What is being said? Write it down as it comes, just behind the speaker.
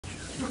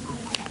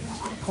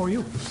How are you?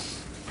 I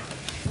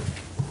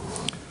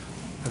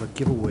have a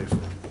giveaway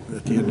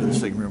at the end of this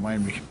thing,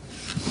 remind me.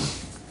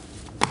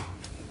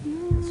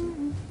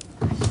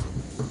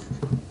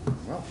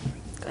 Well,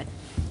 Good.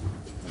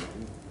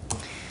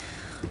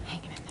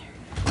 Hanging in there.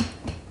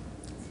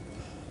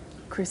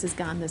 Chris is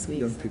gone this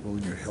week. Young people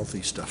in your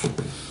healthy stuff.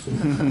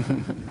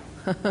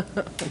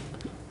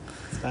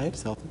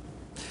 it's healthy.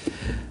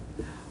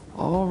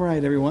 All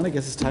right, everyone. I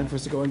guess it's time for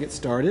us to go and get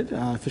started.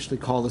 Officially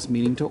call this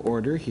meeting to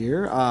order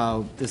here.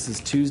 This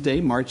is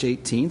Tuesday, March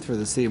 18th for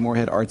the City of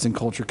Moorhead Arts and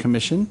Culture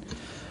Commission,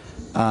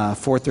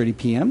 4:30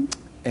 p.m.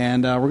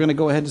 And we're going to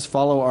go ahead and just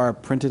follow our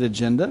printed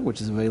agenda,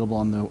 which is available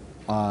on the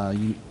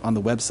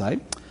website.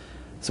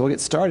 So we'll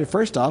get started.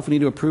 First off, we need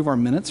to approve our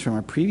minutes from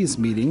our previous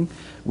meeting.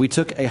 We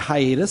took a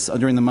hiatus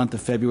during the month of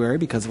February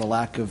because of a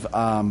lack of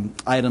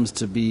items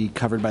to be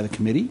covered by the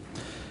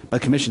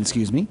commission,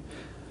 excuse me.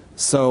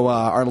 So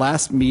our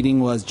last meeting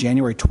was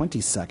January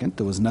 22nd.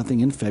 There was nothing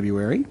in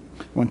February.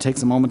 I want to take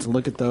a moment to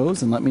look at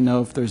those and let me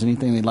know if there's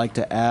anything they'd like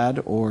to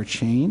add or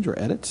change or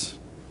edit.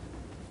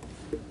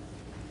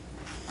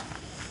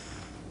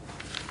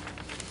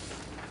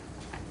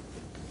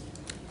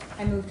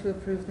 I move to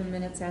approve the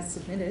minutes as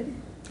submitted.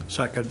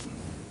 Second.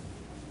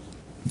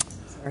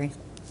 Sorry.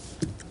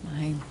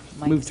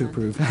 My Move to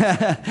approve.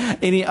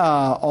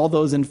 All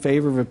those in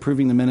favor of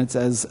approving the minutes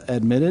as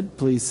admitted,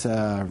 please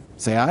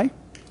say aye.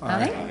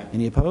 Aye.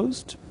 Any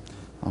opposed?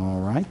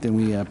 All right, then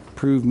we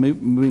approve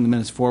moving the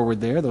minutes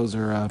forward there. Those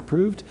are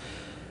approved.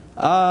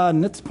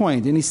 Next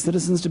point, any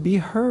citizens to be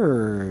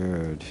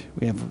heard?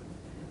 We have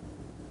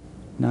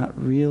not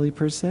really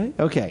per se.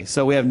 Okay,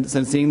 so we have,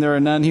 since seeing there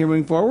are none here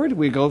moving forward,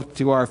 we go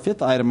to our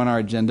fifth item on our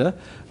agenda,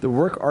 the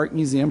Rourke Art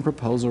Museum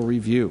proposal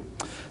review.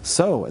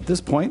 So at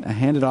this point, I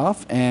hand it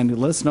off and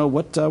let us know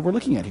what we're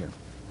looking at here.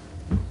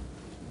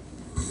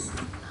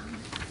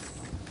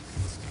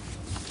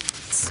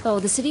 So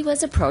the city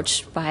was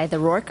approached by the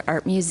Rourke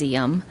Art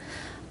Museum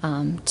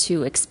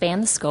to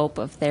expand the scope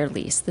of their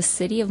lease. The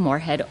city of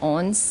Moorhead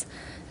owns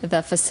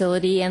the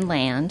facility and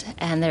land,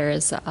 and there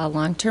is a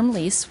long-term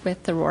lease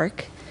with the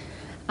Rourke.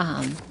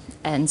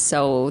 And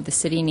so the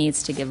city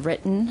needs to give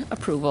written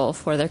approval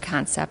for their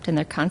concept, and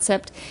their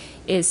concept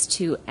is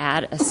to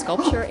add a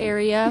sculpture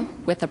area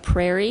with a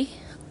prairie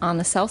on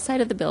the south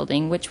side of the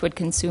building, which would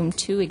consume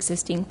 2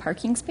 existing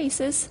parking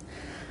spaces.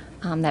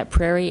 That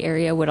prairie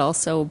area would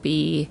also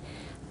be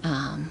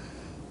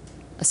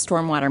a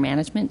stormwater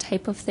management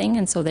type of thing,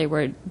 and so there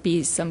would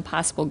be some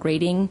possible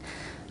grading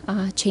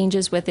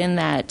changes within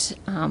that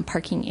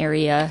parking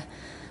area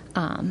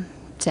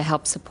to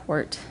help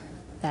support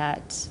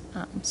that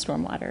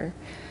stormwater.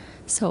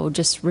 So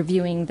just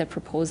reviewing the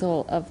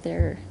proposal of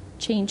their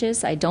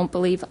changes. I don't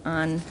believe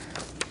on,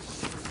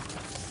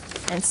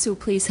 and Sue,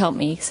 please help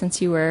me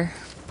since you were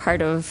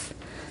part of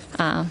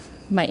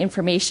my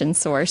information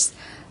source.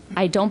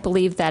 I don't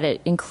believe that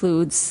it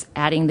includes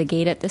adding the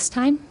gate at this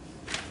time.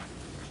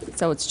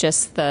 So it's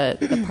just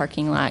the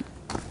parking lot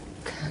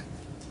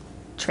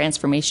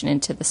transformation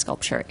into the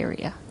sculpture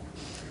area.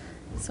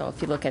 So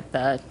if you look at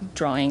the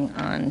drawing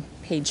on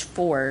page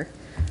 4,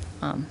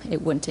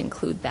 it wouldn't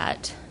include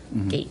that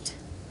gate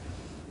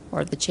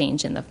or the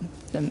change in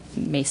the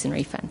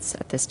masonry fence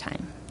at this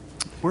time.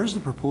 Where's the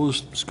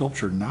proposed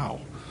sculpture now?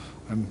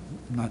 I'm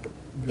not...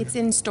 It's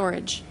in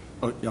storage.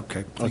 Oh,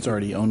 okay. Oh, it's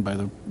already owned by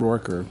the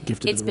Rourke or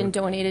gifted It's to the been Rourke?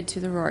 donated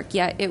to the Rourke.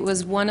 Yeah, it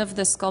was one of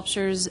the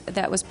sculptures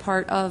that was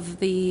part of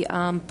the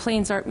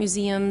Plains Art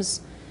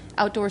Museum's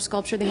outdoor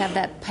sculpture. They have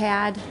that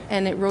pad,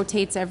 and it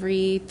rotates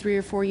every 3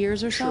 or 4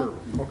 years or so.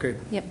 Sure, okay.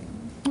 Yep.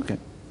 Okay.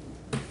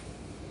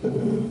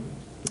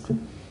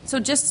 So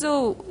just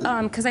so,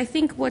 because I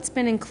think what's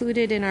been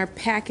included in our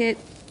packet,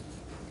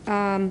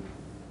 it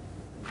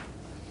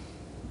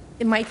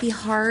might be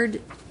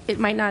hard, it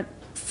might not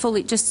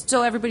fully, just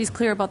so everybody's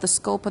clear about the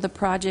scope of the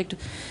project.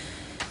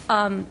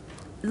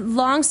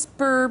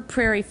 Longspur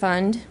Prairie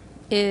Fund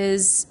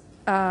is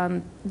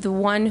the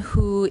one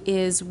who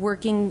is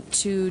working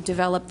to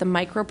develop the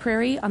micro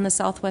prairie on the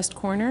southwest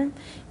corner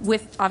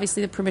with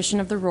obviously the permission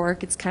of the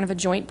Rourke. It's kind of a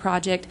joint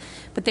project,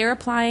 but they're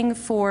applying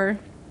for,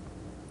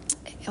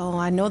 oh,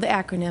 I know the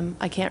acronym.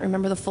 I can't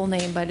remember the full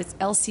name, but it's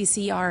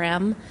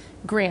LCCRM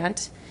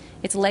grant.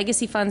 It's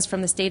legacy funds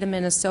from the state of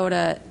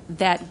Minnesota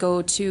that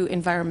go to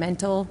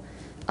environmental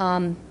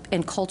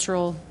and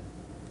cultural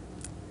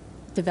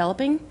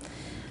developing.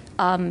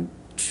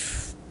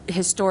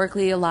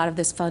 Historically, a lot of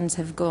these funds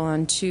have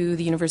gone to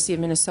the University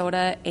of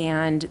Minnesota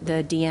and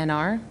the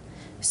DNR.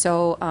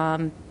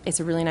 So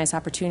it's a really nice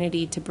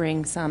opportunity to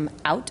bring some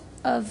out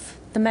of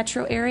the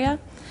metro area.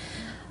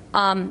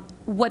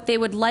 What they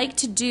would like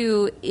to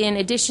do, in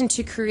addition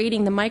to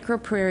creating the micro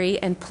prairie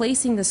and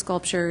placing the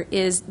sculpture,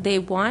 is they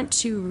want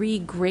to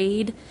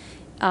regrade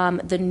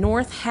the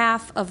north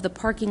half of the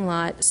parking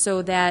lot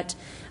so that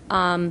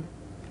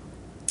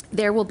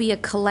there will be a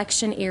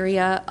collection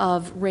area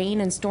of rain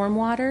and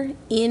stormwater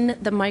in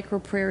the micro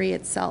prairie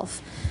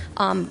itself.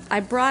 I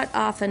brought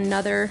off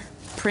another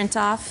print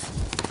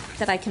off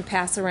that I can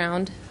pass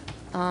around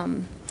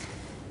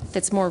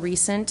that's more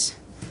recent.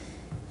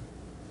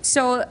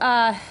 So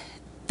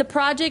the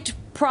project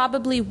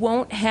probably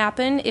won't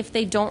happen if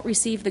they don't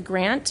receive the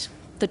grant.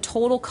 The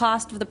total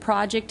cost of the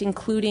project,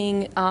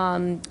 including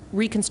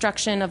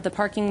reconstruction of the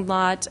parking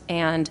lot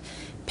and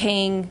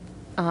paying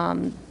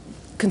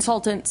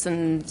consultants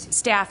and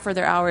staff for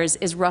their hours,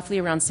 is roughly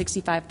around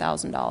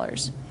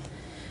 $65,000.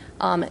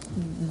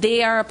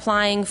 They are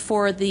applying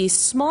for the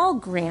small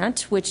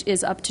grant, which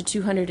is up to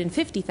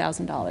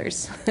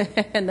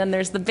 $250,000. And then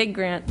there's the big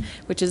grant,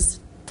 which is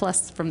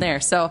plus from there.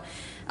 So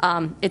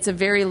it's a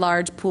very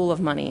large pool of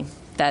money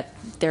that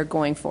they're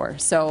going for.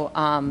 So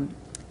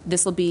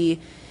this will be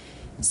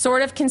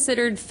sort of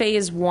considered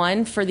phase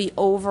one for the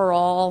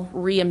overall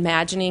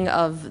reimagining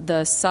of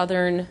the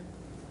southern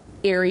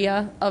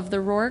area of the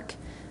Rourke.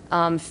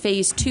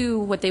 Phase two,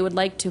 what they would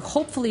like to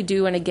hopefully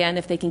do, and again,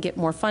 if they can get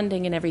more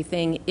funding and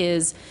everything,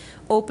 is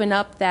open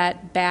up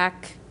that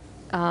back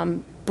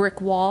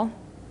brick wall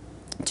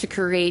to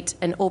create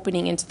an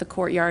opening into the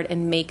courtyard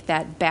and make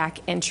that back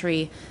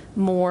entry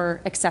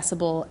more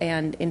accessible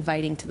and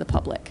inviting to the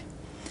public.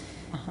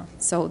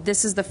 So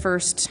this is the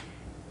first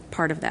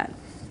part of that.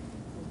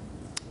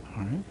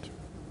 All right.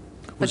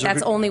 But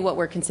that's only what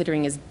we're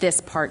considering is this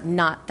part,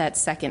 not that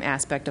second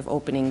aspect of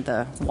opening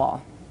the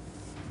wall.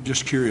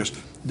 Just curious,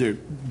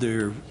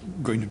 they're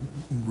going to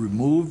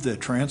remove the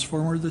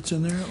transformer that's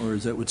in there, or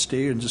is that would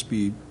stay and just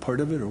be part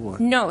of it, or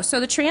what? No. So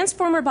the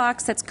transformer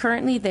box that's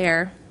currently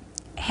there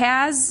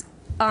has,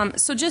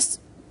 so just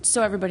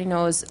so everybody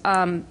knows,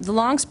 the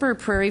Longspur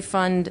Prairie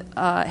Fund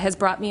has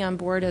brought me on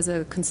board as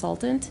a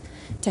consultant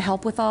to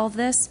help with all of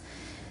this.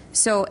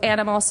 So,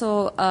 and I'm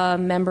also a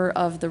member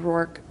of the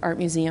Rourke Art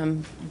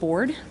Museum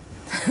board.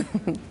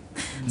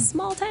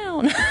 Small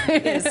town.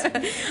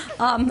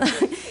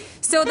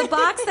 So the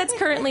box that's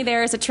currently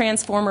there is a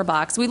transformer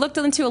box. We looked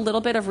into a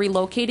little bit of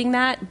relocating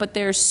that, but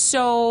there's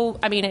so,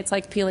 I mean, it's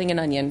like peeling an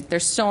onion.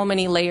 There's so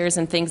many layers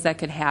and things that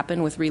could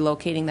happen with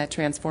relocating that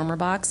transformer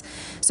box.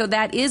 So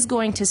that is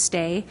going to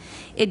stay.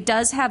 It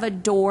does have a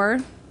door.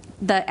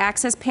 The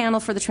access panel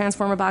for the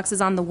transformer box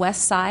is on the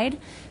west side.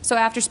 So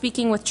after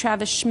speaking with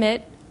Travis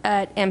Schmidt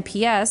at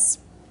MPS,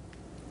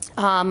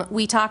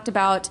 we talked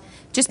about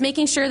just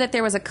making sure that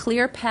there was a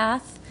clear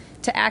path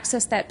to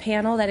access that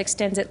panel that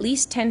extends at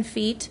least 10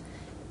 feet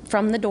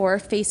from the door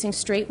facing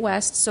straight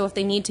west, so if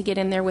they need to get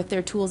in there with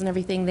their tools and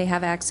everything, they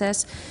have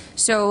access.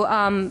 So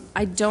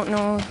I don't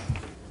know,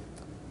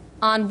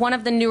 on one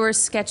of the newer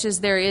sketches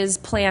there is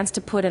plans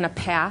to put in a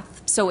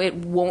path so it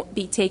won't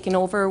be taken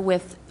over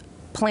with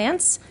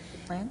plants.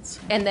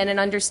 And then an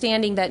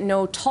understanding that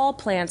no tall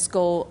plants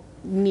go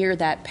near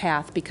that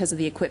path because of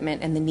the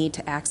equipment and the need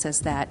to access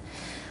that.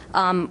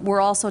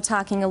 We're also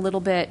talking a little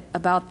bit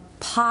about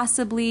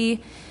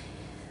possibly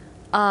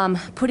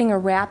putting a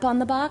wrap on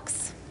the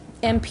box.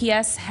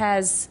 MPS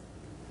has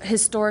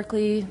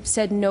historically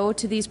said no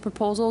to these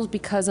proposals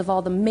because of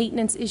all the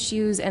maintenance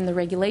issues and the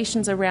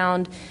regulations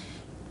around,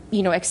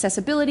 you know,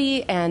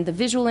 accessibility and the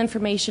visual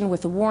information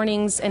with the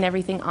warnings and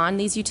everything on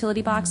these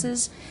utility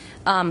boxes.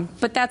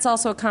 But that's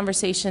also a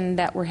conversation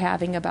that we're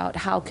having about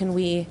how can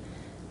we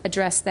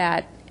address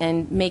that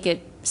and make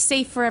it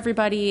safe for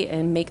everybody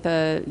and make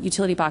the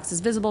utility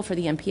boxes visible for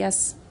the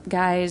MPS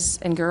guys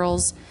and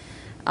girls.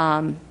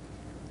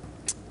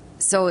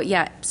 So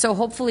yeah, so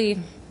hopefully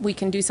we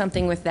can do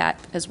something with that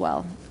as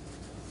well.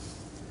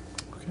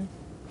 Okay.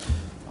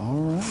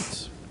 All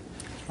right.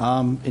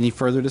 Any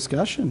further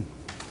discussion?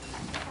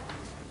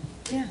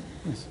 Yeah.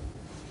 Yes.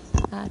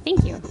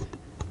 Thank you.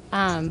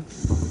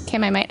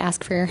 Kim, I might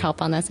ask for your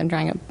help on this. I'm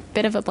drawing a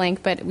bit of a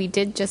blank, but we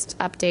did just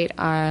update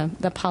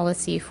the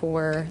policy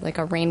for like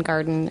a rain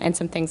garden and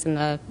some things in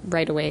the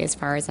right-of-way as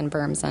far as in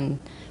berms and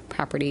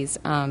properties.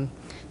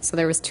 So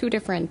there was two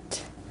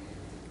different,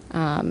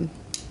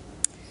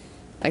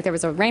 like there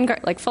was a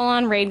like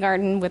full-on rain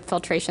garden with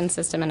filtration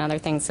system and other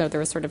things. So there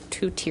was sort of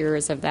two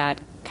tiers of that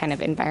kind of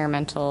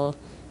environmental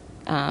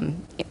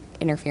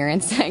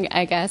interference,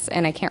 I guess,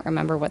 and I can't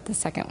remember what the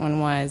second one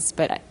was,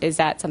 but is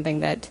that something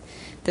that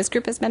this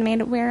group has been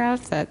made aware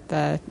of, that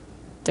the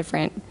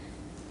different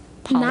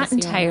policy? Not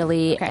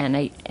entirely,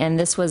 Okay. and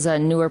this was a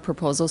newer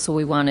proposal, so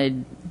we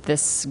wanted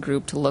this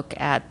group to look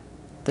at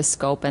the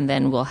scope, and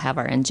then we'll have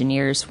our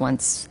engineers,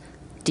 once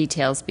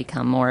details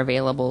become more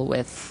available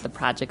with the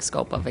project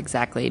scope of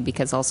exactly,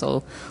 because also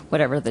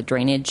whatever the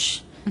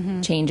drainage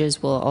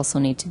changes will also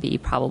need to be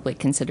probably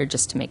considered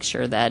just to make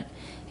sure that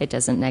it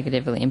doesn't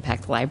negatively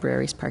impact the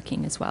library's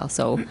parking as well.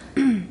 So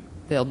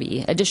there'll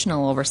be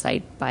additional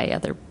oversight by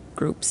other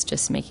groups,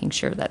 just making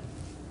sure that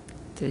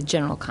the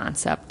general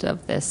concept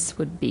of this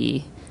would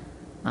be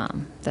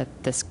that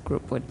this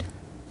group would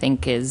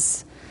think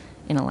is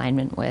in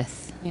alignment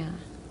with. Yeah.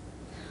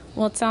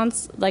 Well, it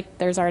sounds like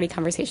there's already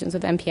conversations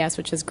with MPS,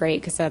 which is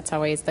great because that's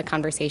always the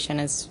conversation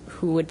is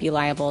who would be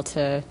liable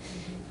to,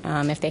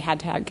 if they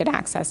had to get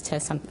access to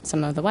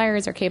some of the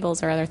wires or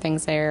cables or other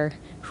things there,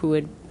 who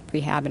would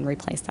rehab and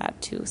replace that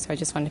too. So I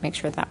just wanted to make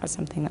sure that was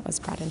something that was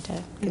brought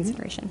into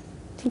consideration.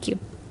 Thank you.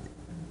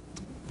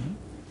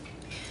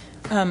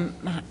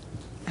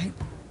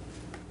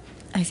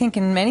 I think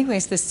in many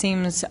ways this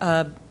seems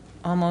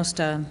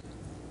almost a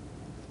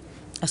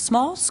a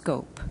small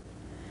scope.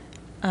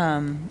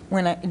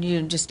 When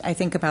I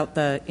think about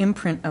the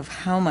imprint of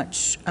how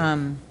much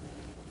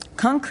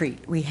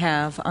concrete we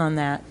have on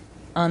that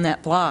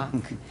block,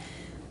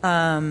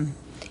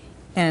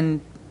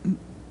 and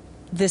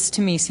this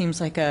to me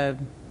seems like a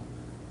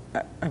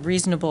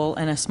reasonable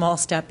and a small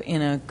step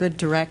in a good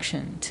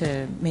direction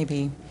to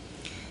maybe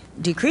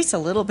decrease a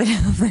little bit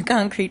of the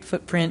concrete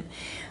footprint,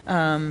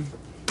 and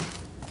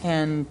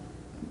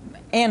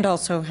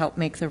also help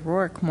make the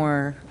Rourke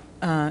more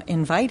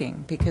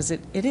inviting, because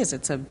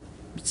it's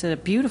a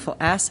beautiful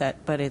asset,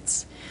 but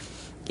it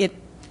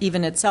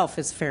even itself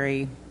is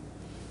very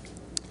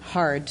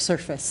hard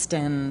surfaced,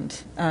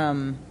 and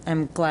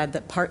I'm glad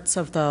that parts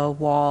of the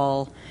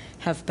wall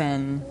have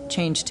been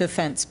changed to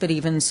fence, but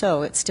even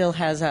so, it still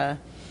has a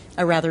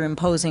rather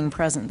imposing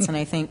presence, and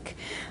I think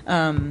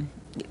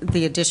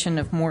the addition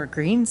of more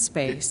green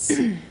space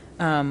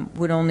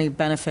would only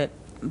benefit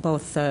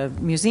both the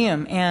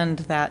museum and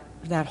that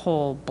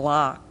whole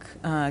block,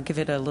 give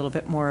it a little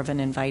bit more of an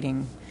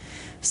inviting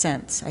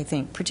sense. I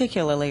think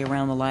particularly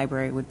around the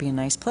library would be a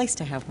nice place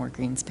to have more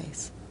green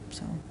space.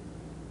 So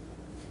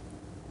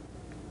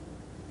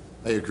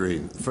I agree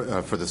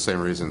for the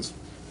same reasons.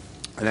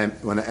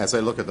 And as I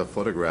look at the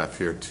photograph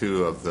here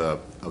too of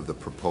the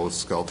proposed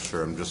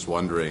sculpture, I'm just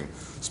wondering,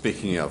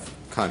 speaking of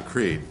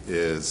concrete,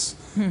 is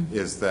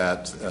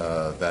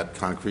that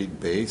concrete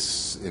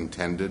base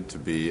intended to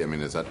be? I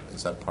mean, is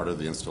that part of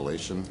the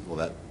installation? Will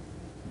that?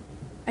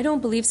 I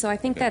don't believe so. I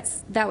think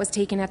that was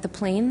taken at the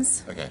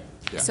Plains. Okay.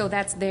 Yeah. So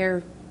that's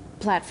their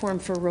platform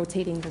for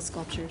rotating the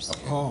sculptures.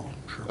 Okay. Oh,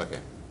 sure. Okay.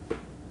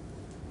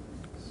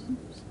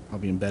 I'll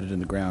be embedded in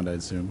the ground, I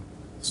assume.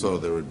 So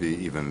there would be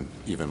even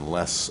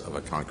less of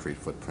a concrete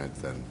footprint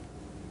than.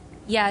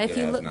 Yeah, It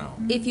has now.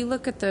 if you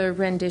look at the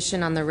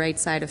rendition on the right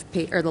side of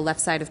or the left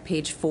side of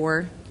page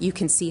 4, you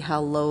can see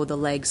how low the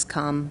legs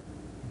come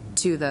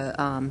to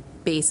the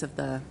base of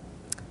the.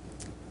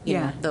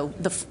 Yeah.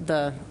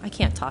 The I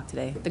can't talk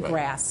today. The Right.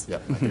 grass. Yeah.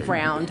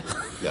 Ground.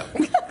 Yeah.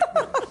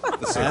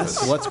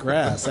 Grass? What's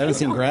grass? I haven't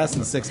seen grass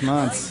in 6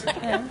 months.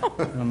 I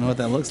don't know what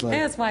that looks like.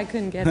 That's why I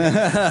couldn't get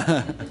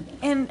it.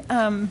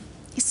 And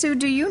Sue,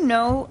 do you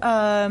know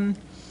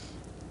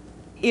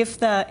if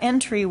the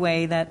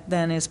entryway that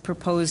then is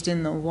proposed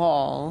in the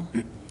wall,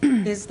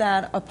 is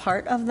that a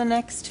part of the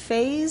next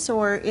phase,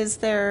 or is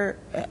there?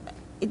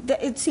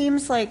 It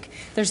seems like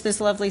there's this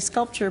lovely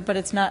sculpture, but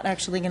it's not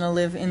actually going to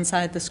live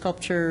inside the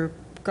sculpture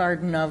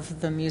garden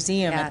of the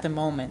museum Yeah. at the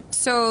moment.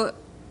 So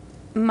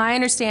my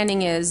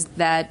understanding is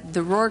that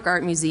the Rourke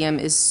Art Museum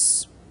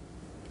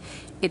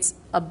it's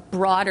a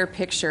broader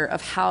picture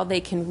of how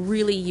they can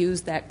really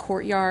use that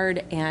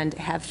courtyard and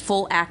have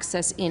full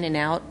access in and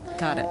out.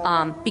 Got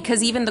it.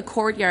 Because even the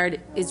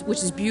courtyard,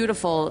 which is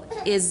beautiful,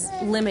 is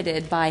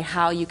limited by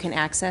how you can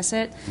access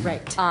it.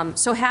 Right.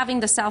 So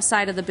having the south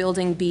side of the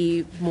building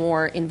be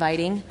more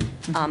inviting.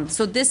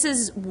 So this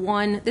is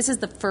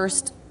the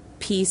first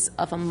piece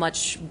of a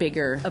much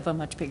bigger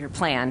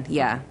plan.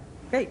 Yeah.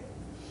 Great.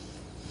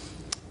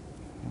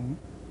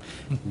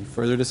 Any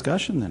further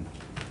discussion then?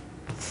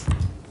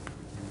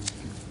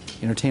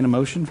 Entertain a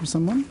motion from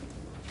someone?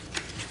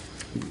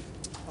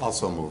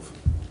 Also move.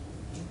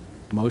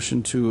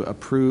 Motion to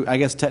approve, I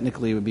guess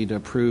technically it would be to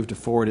approve, to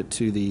forward it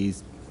to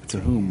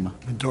whom?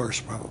 Endorse,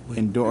 probably.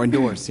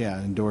 Endorse,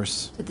 yeah,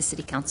 endorse To the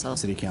city council.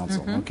 city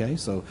council. Okay,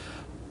 so,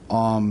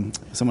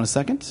 someone a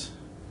second?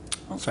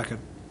 Second.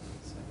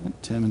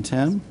 Tim and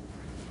Tim.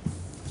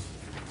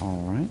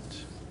 All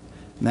right.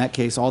 In that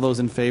case, all those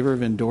in favor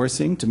of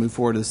endorsing to move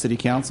forward to the city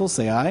council,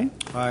 say aye.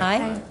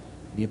 Aye.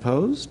 Any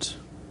opposed?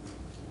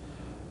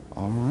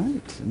 All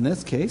right. In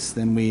this case,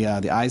 then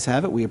the ayes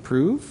have it. We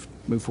approve.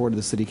 Move forward to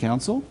the city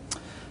council.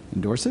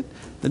 Endorse it.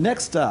 The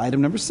next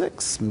item, number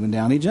 6, moving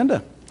down the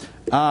agenda.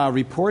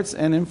 Reports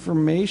and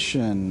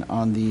information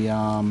on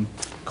the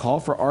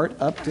call for art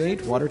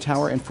update, water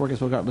tower and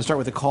forecast. Let's start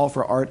with the call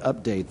for art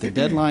update. The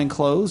deadline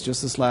closed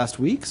just this last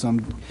week, so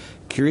I'm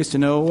curious to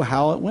know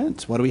how it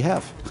went. What do we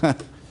have?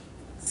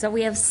 So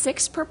we have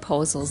 6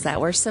 proposals that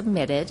were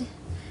submitted,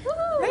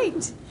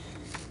 Great.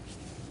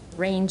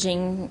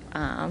 ranging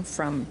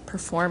from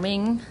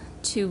performing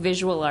to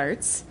visual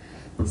arts.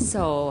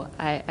 So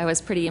I was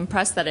pretty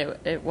impressed that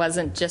it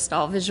wasn't just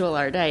all visual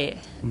art. I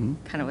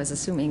kind of was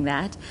assuming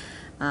that.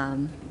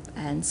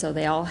 And so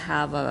they all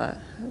have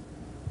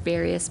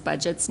various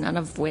budgets, none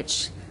of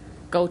which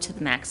go to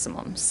the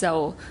maximum.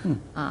 So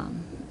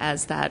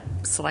as that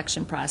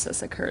selection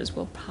process occurs,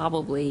 we'll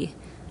probably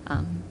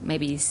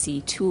maybe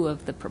see 2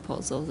 of the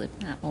proposals,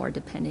 if not more,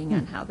 depending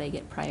on how they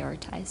get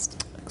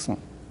prioritized.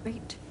 Excellent.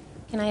 Great.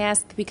 Can I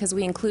ask, because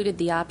we included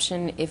the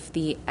option if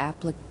the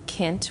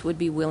applicant would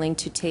be willing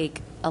to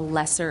take a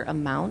lesser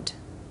amount,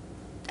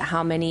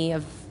 how many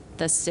of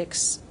the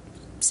 6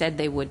 said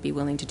they would be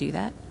willing to do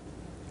that?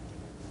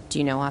 Do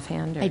you know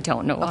offhand? Or? I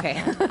don't know.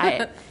 Okay.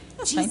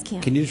 Jeez,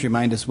 Kim. Can you just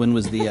remind us when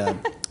are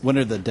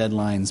the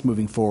deadlines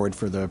moving forward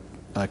for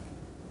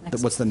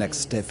what's the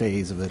next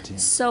phase of it?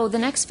 So the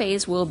next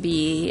phase will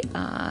be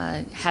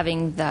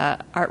having the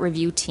art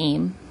review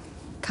team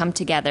come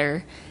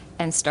together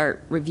and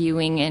start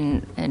reviewing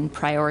and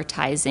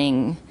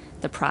prioritizing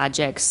the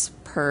projects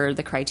per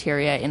the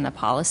criteria in the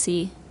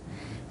policy.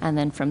 And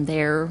then from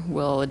there,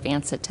 we'll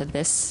advance it to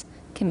this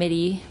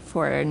committee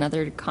for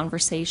another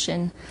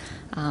conversation.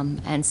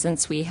 And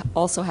since we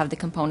also have the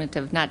component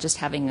of not just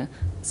having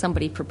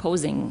somebody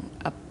proposing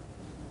a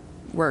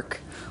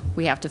work,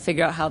 we have to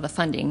figure out how the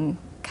funding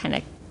kind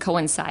of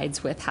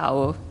coincides with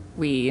how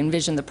we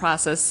envision the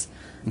process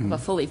of a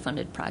fully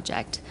funded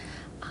project.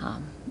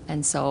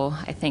 And so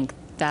I think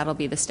that'll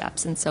be the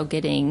steps. And so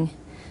getting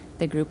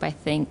the group, I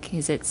think,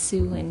 is it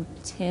Sue and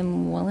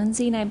Tim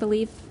Wollensine, I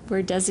believe,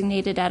 were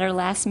designated at our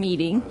last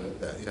meeting.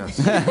 Yes.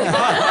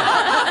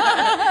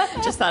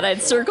 Just thought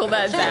I'd circle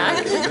that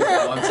back.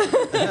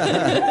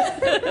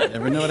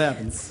 Never know what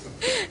happens.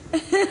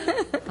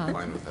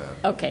 Fine with that.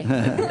 Okay,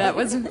 that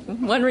was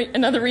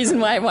another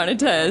reason why I wanted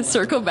to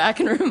circle back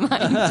and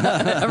remind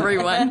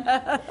everyone.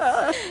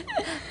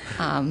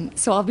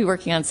 So I'll be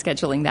working on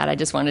scheduling that. I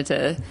just wanted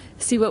to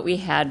see what we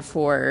had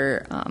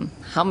for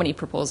how many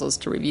proposals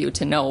to review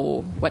to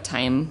know what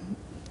time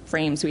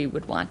frames we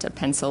would want to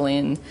pencil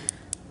in,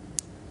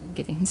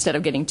 instead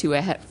of getting too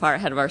far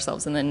ahead of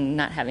ourselves and then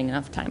not having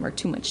enough time or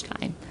too much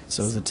time.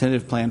 So is the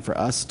tentative plan for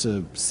us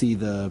to see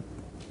the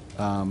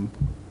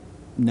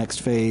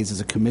next phase as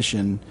a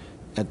commission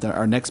at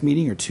our next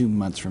meeting or 2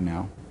 months from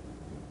now?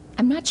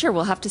 I'm not sure.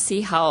 We'll have to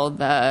see how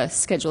the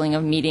scheduling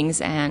of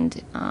meetings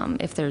and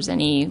if there's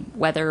any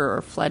weather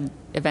or flood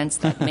events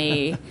that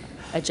may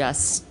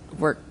adjust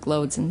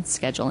workloads and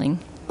scheduling.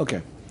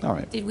 Okay, all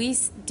right.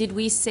 Did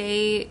we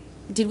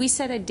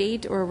set a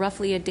date or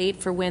roughly a date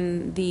for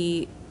when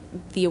the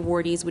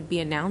awardees would be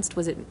announced?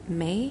 Was it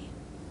May?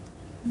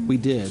 We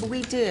did.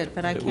 We did,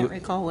 but I can't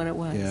recall when it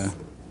was. Yeah.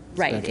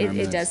 Right. Back in our It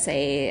minutes. does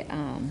say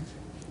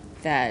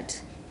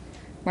that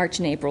March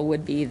and April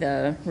would be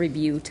the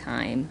review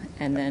time,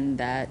 and then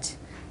that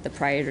the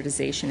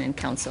prioritization and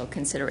council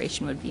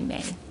consideration would be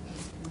May.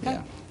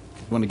 Yeah.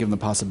 We want to give them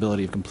the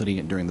possibility of completing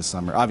it during the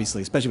summer.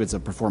 Obviously, especially if it's a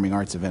performing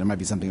arts event, it might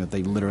be something that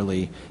they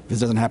literally, if this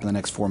doesn't happen in the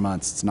next 4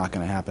 months, it's not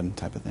going to happen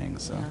type of thing.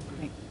 So,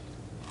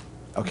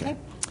 okay.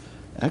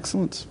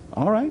 Excellent.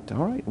 All right.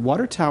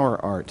 Water tower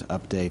art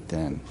update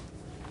then.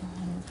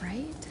 All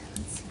right.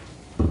 Let's see.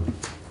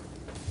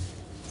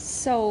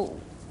 So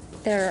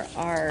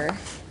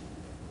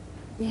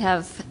we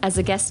have, as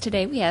a guest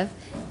today, we have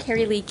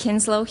Carrie Lee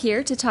Kinslow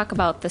here to talk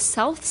about the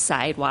South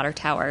Side Water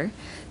Tower.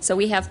 So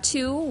we have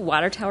 2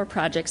 water tower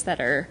projects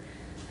that are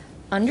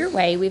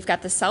underway. We've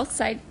got the South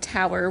Side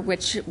Tower,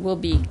 which will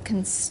be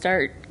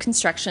start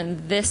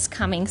construction this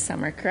coming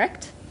summer,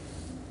 correct?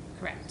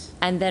 Correct.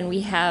 And then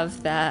we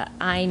have the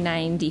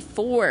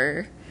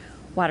I-94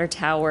 water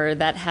tower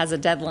that has a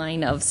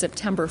deadline of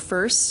September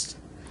 1st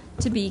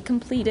to be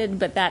completed,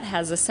 but that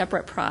has a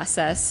separate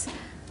process.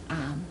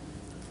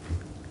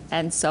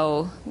 And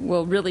so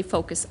we'll really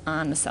focus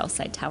on the South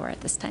Side Tower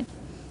at this time.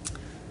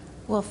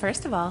 Well,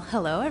 first of all,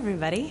 hello,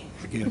 everybody.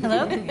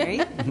 Hello,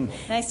 Gary.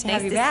 Nice to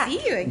have you back. Nice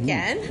to see you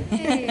again.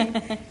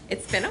 Hey.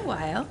 It's been a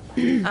while.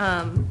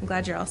 I'm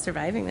glad you're all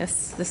surviving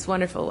this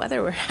wonderful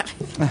weather we're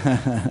having.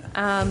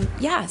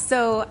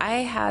 So I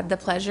had the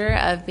pleasure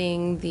of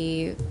being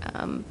the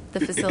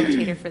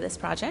facilitator for this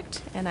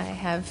project, and I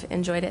have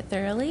enjoyed it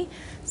thoroughly.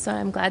 So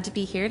I'm glad to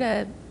be here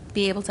to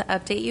be able to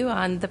update you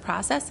on the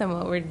process and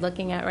what we're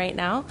looking at right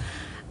now.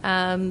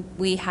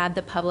 We had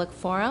the public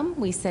forum.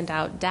 We sent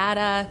out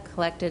data,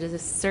 collected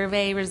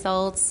survey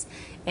results,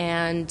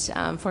 and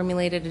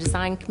formulated a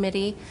design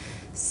committee.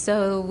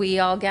 So we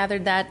all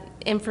gathered that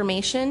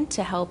information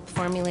to help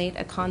formulate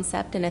a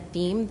concept and a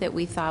theme that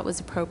we thought was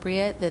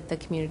appropriate, that the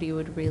community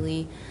would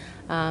really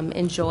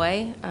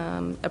enjoy,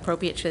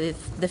 appropriate to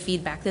the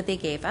feedback that they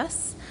gave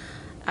us.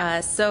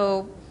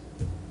 So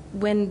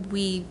when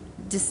we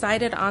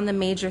decided on the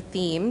major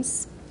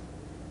themes,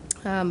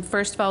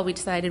 first of all, we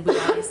decided we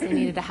obviously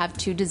needed to have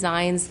 2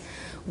 designs,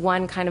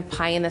 one kind of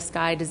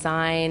pie-in-the-sky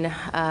design,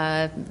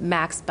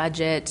 max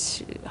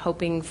budget,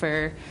 hoping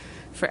for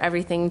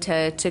everything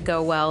to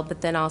go well,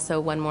 but then also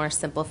one more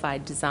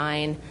simplified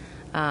design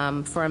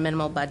for a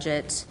minimal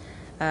budget.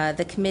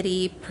 The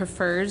committee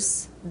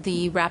prefers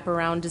the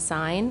wraparound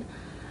design.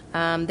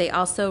 They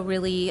also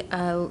really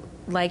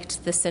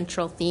liked the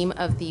central theme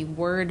of the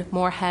word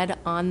Moorhead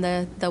on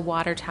the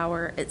water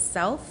tower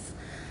itself,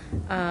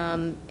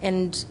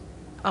 and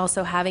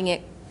also having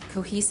it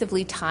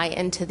cohesively tie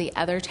into the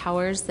other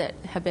towers that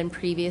have been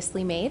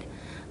previously made,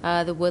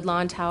 the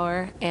Woodlawn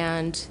Tower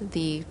and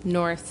the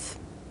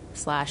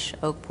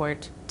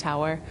North/Oakport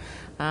Tower.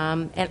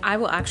 And I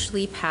will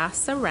actually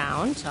pass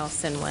around. I'll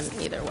send one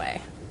either way.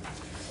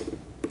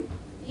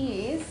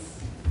 These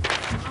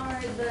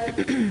are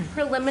the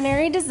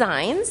preliminary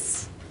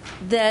designs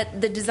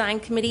that the design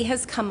committee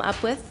has come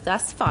up with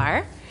thus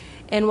far.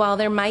 And while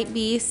there might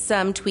be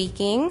some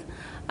tweaking,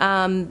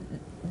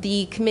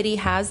 the committee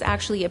has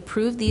actually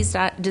approved these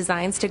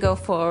designs to go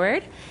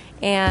forward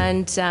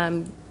and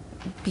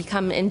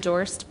become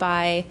endorsed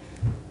by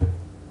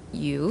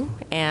you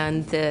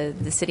and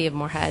the City of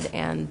Moorhead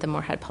and the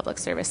Moorhead Public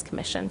Service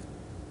Commission.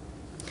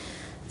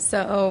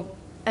 So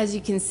As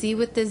you can see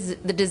with this,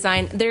 the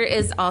design, there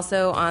is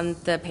also on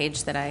the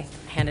page that I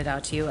handed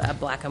out to you a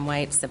black and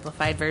white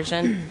simplified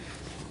version.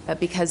 But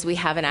because we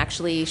haven't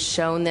actually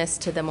shown this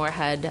to the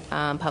Moorhead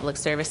Public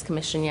Service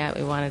Commission yet,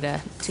 we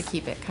wanted to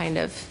keep it kind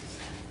of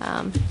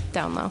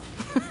down low.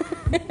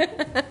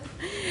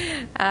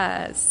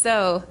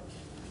 So,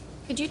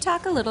 Could you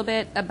talk a little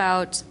bit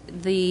about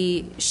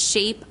the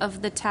shape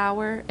of the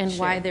tower and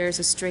why Sure. there's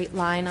a straight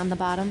line on the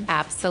bottom?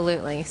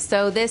 Absolutely.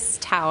 So this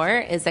tower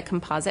is a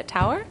composite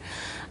tower.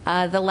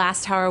 The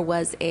last tower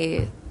was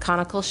a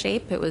conical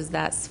shape. It was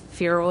that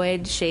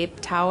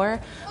spheroid-shaped tower,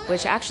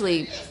 which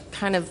actually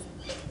kind of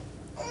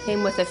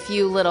came with a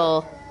few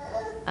little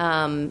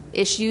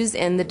issues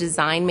in the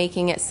design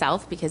making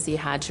itself, because you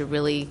had to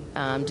really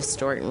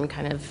distort and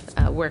kind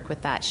of work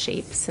with that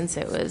shape since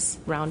it was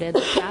rounded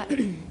like that.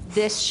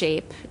 This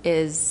shape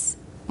is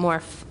more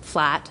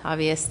flat.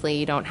 Obviously,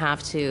 you don't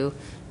have to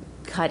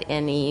cut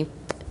any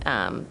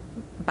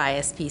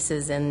bias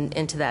pieces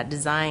into that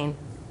design.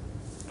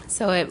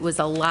 So it was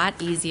a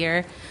lot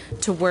easier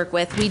to work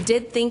with. We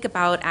did think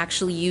about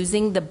actually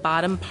using the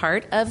bottom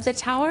part of the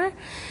tower,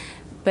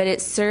 but it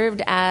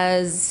seemed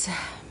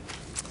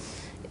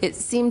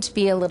to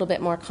be a little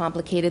bit more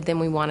complicated than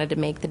we wanted to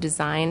make the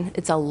design.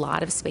 It's a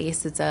lot of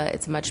space. It's a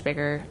much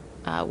bigger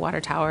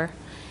water tower.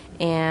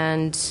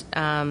 And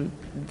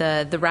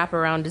the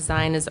wraparound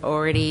design is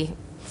already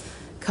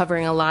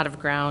covering a lot of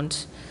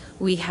ground.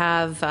 We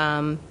have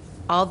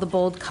all the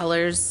bold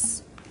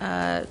colors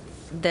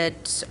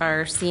that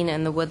are seen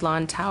in the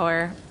Woodlawn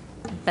Tower,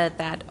 but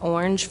that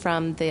orange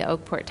from the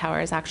Oakport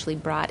Tower is actually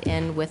brought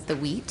in with the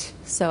wheat.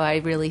 So I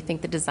really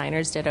think the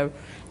designers did an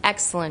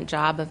excellent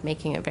job of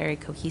making it very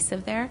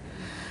cohesive there.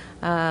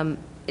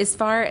 As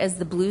far as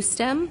the blue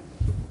stem,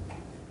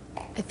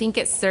 I think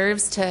it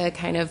serves to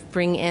kind of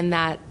bring in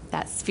that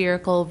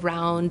spherical,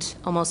 round,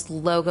 almost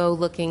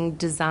logo-looking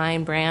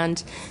design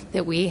brand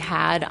that we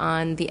had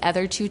on the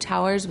other two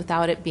towers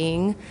without it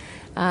being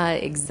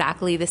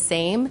exactly the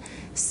same.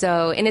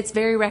 So, and it's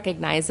very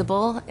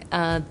recognizable.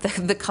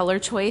 The color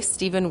choice,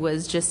 Stephen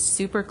was just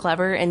super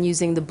clever in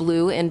using the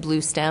blue and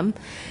blue stem.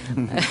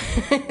 And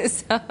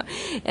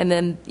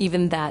then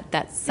even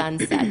that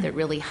sunset that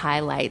really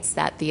highlights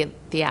that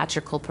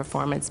theatrical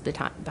performance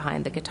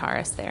behind the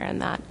guitarist there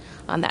and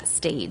on that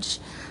stage.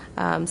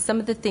 Some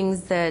of the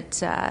things that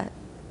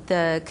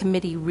the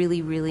committee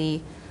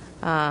really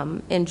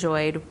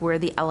enjoyed were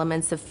the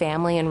elements of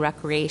family and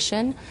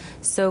recreation.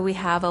 So we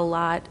have a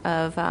lot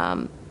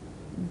of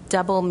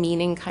double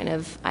meaning kind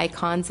of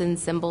icons and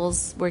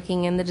symbols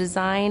working in the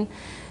design.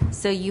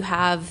 So you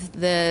have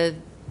the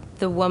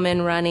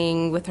woman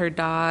running with her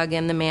dog,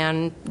 and the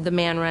man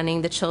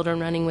running, the children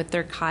running with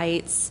their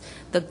kites,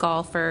 the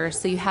golfer.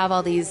 So you have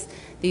all these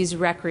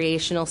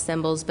recreational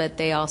symbols, but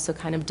they also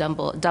kind of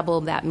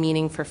double that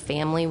meaning for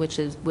family, which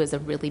was a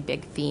really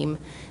big theme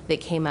that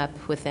came up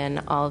within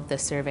all of the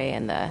survey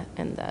and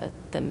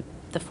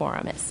the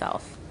forum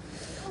itself.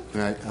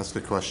 Can I ask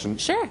a question?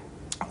 Sure.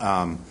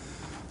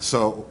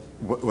 So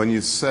when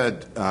you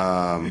said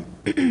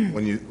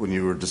when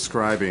you were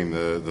describing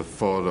the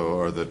photo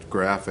or the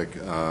graphic,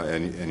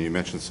 and you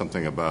mentioned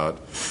something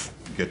about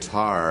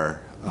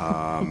guitar,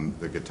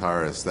 the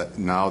guitarist. That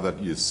now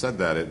that you said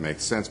that, it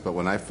makes sense. But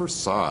when I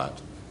first saw it,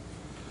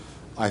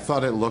 I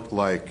thought it looked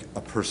like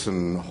a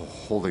person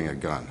holding a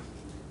gun.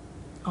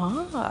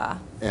 Ah.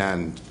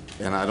 And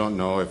I don't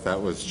know if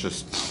that was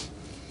just.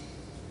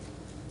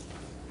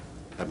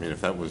 I mean,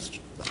 if that was.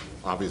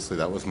 Obviously,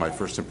 that was my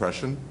first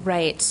impression.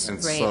 Right.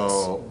 And right.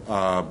 so,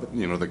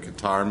 the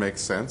guitar makes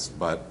sense,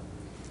 but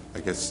I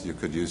guess you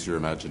could use your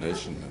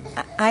imagination.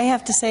 I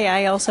have to say,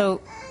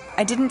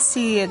 I didn't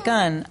see a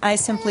gun. I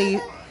simply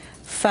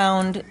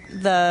found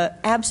the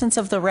absence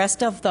of the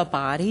rest of the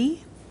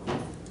body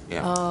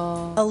Yeah.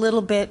 a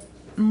little bit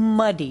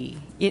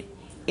muddy.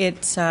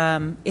 It's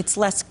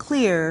less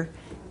clear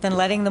than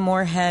letting the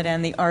Moorhead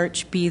and the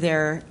arch be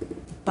there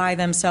by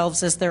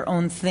themselves as their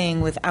own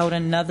thing without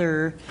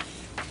another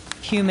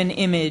human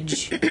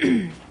image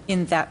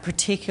in that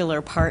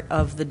particular part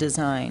of the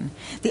design.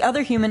 The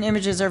other human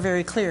images are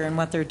very clear in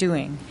what they're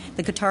doing.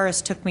 The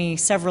guitarist took me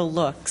several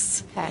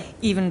looks, Okay.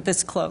 even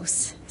this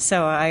close.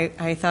 So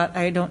I thought,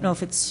 I don't know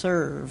if it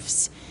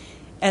serves,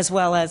 as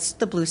well as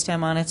the blue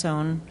stem on its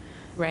own,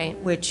 Right.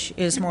 which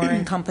is more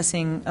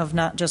encompassing of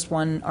not just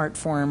one art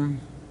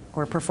form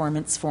or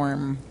performance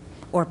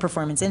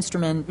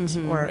instrument,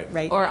 or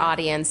right. Or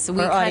audience.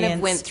 We Or kind audience.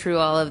 of went through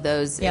all of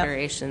those Yep.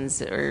 iterations.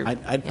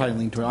 I'd probably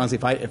lean toward, honestly,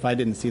 if I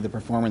didn't see the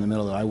performer in the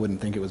middle, though, I wouldn't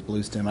think it was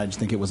blue stem. I just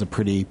think it was a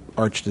pretty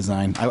arch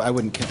design. I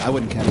wouldn't catch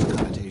the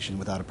connotation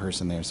without a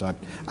person there. So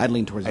I'd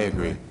lean towards. I the other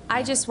agree. way.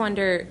 I just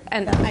wonder,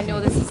 and I know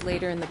this is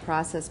later in the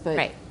process, but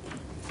Right.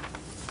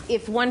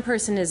 if one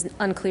person is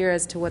unclear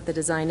as to what the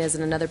design is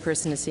and another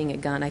person is seeing a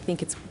gun, I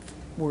think it's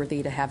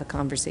worthy to have a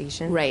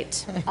conversation.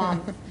 Right.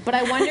 But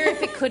I wonder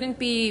if it couldn't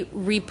be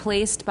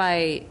replaced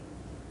by,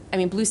 I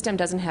mean, Blue Stem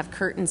doesn't have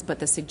curtains, but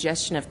the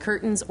suggestion of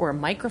curtains or a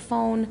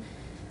microphone,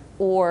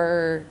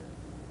 or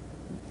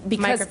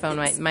because Microphone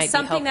might be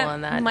something helpful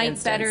in that might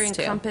instance, better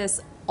too.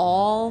 encompass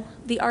all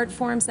the art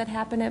forms that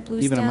happen at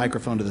Bluestem. Even a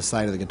microphone to the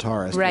side of the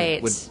guitarist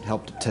Right. would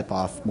help to tip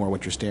off more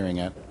what you're staring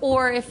at.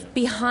 Or if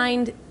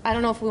behind, I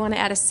don't know if we want to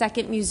add a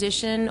second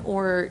musician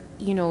or,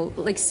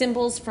 like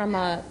cymbals from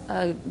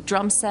a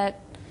drum set,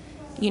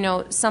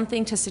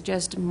 something to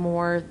suggest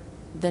more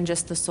than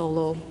just the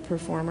solo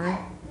performer.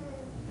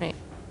 Right.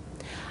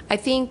 I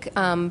think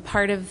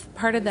part of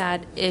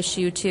that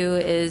issue too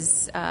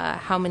is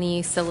how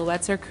many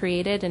silhouettes are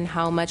created and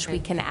how much we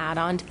can add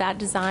on to that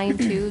design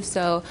too.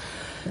 So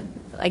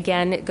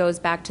again, it goes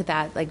back to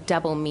that like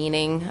double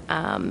meaning.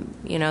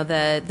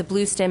 The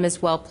blue stem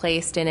is well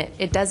placed, and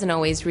it doesn't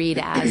always read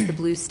as the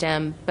blue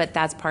stem, but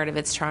that's part of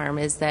its charm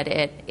is that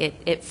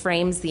it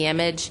frames the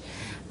image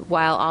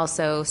while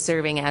also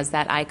serving as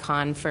that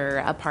icon for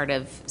a part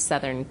of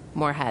Southern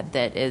Moorhead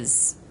that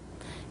is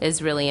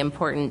really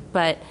important.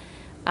 But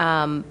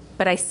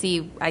I see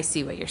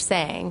what you're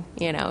saying,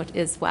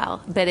 as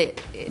well. But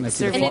I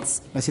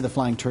see the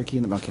flying turkey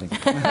in the. No, kidding.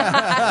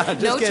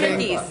 no kidding.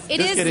 turkeys.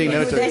 Just kidding.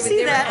 No turkeys. I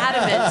see that.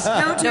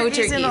 Adamant. No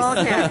turkeys in all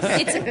caps.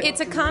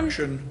 It's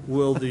a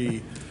Will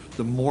the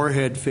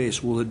Moorhead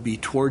face, will it be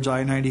towards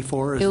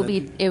I-94?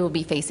 It will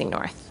be facing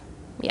north.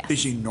 Yes.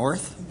 Facing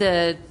north?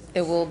 It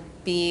will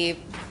be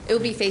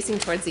facing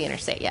towards the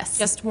interstate. Yes.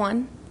 just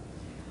one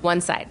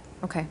side.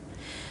 Okay.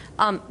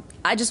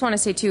 I just want to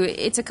say, too,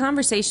 it's a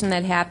conversation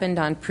that happened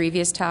on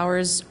previous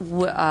towers,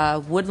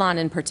 Woodlawn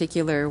in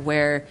particular,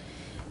 where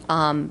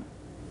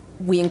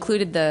we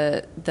included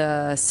the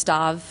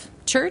Stav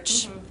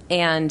Church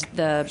and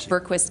the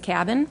Berquist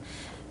Cabin.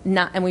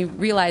 And we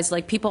realized,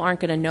 people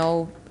aren't going to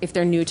know if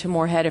they're new to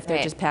Moorhead, if they're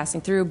Right. just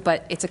passing through,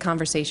 but it's a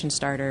conversation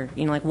starter.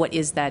 What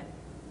is that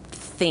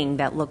thing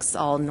that looks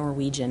all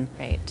Norwegian?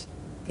 Right.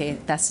 Okay,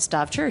 that's the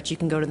Stav Church. You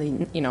can go to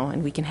the,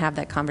 and we can have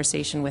that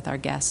conversation with our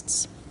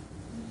guests.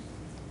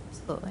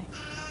 Absolutely.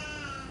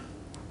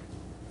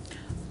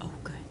 Oh,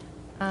 good.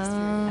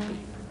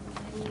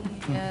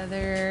 Any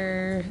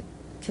other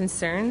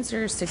concerns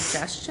or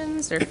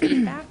suggestions or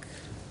feedback?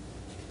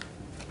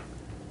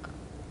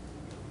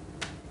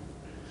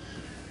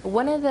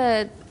 One of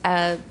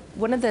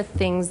the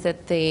things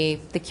that the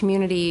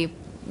community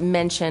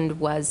mentioned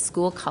was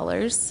school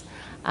colors.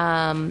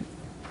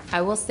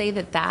 I will say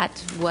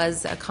that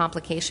was a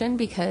complication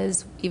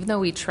because even though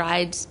we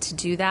tried to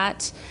do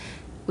that,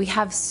 we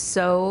have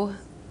so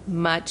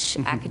much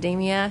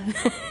academia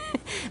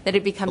that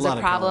it becomes a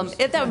problem.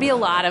 That would be a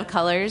lot of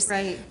colors.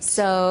 Right.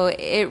 So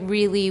it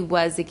really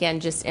was, again,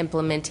 just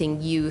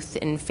implementing youth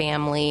and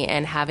family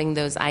and having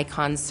those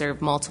icons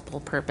serve multiple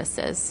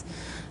purposes.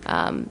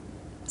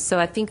 So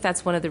I think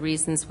that's one of the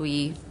reasons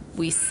we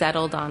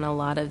settled on a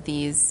lot of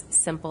these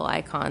simple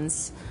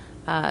icons.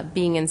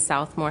 Being in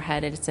South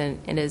Moorhead, it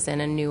is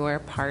in a newer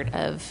part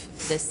of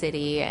the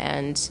city,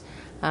 and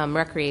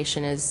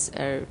recreation is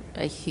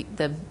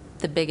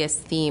the biggest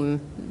theme.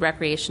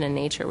 Recreation and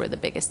nature were the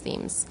biggest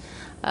themes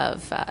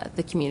of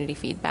the community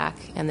feedback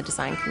and the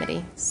design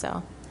committee.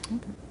 So,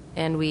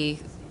 and we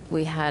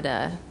had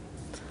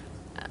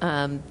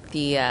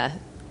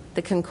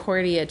the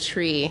Concordia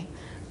tree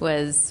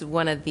was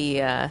one of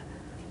the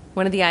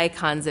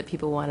icons that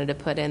people wanted to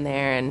put in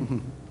there,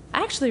 and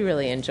I actually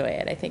really enjoy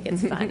it. I think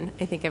it's fun.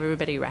 I think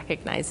everybody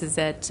recognizes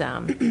it.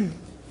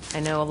 I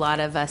know a lot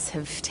of us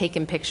have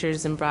taken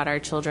pictures and brought our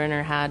children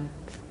or had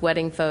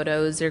wedding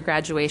photos or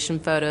graduation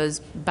photos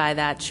by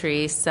that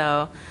tree.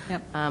 So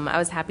Yep. I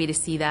was happy to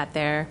see that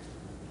there.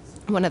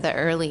 One of the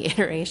early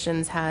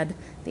iterations had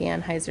the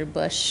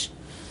Anheuser-Busch,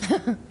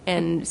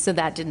 and so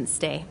that didn't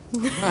stay.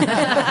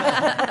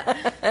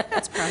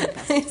 That's probably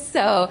best.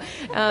 So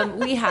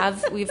we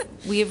have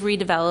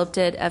redeveloped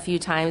it a few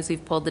times.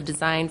 We've pulled the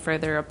design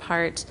further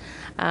apart,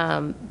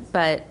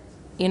 but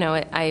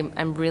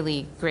I'm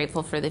really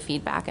grateful for the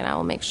feedback, and I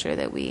will make sure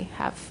that we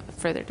have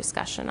further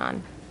discussion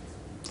on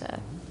the.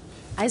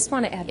 I just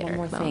want to add Theater one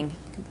more component.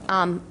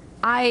 thing.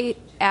 I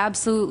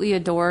absolutely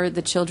adore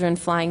the children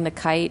flying the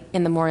kite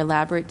in the more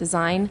elaborate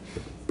design.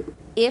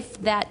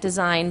 If that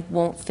design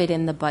won't fit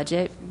in the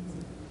budget,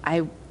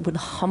 I would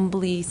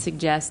humbly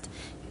suggest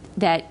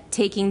that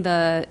taking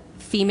the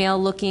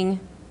female-looking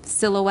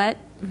silhouette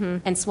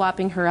and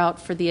swapping her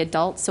out for the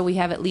adult, so we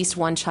have at least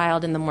one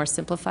child in the more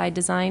simplified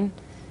design,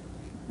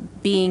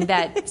 being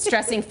that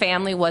stressing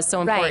family was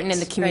so important Right, in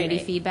the community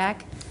right.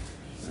 feedback.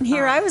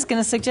 Here, I was going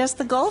to suggest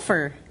the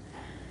golfer.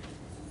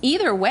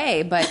 Either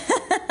way, but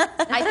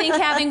I think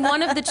having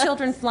one of the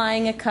children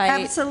flying a kite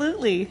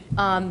Absolutely.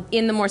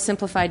 in the more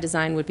simplified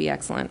design would be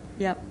excellent.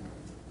 Yep.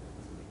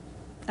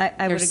 I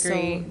They're would so-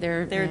 agree.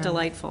 they're- They're yeah.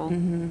 delightful.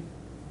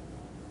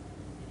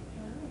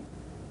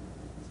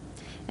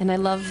 And I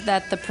love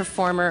that the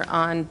performer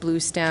on Blue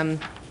Stem,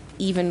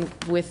 even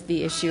with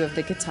the issue of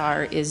the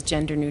guitar, is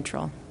gender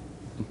neutral.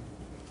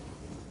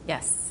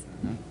 Yes.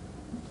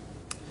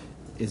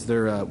 Is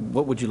there,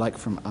 what would you like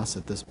from us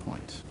at this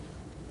point?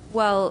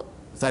 Well,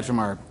 Aside from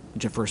our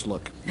first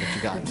look that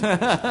you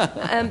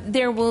got.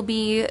 there will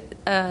be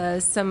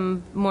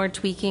some more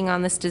tweaking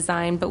on this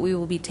design, but we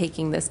will be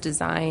taking this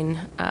design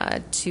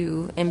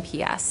to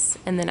MPS,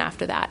 and then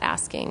after that,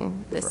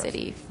 asking the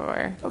city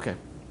for Okay.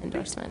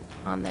 endorsement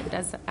on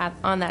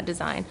on that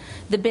design.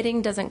 The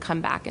bidding doesn't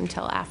come back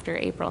until after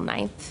April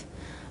 9th,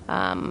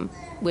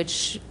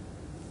 which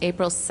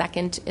April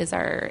 2nd is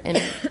our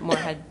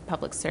Moorhead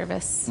Public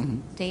Service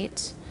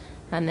date.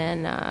 And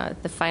then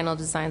the final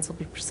designs will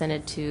be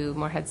presented to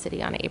Moorhead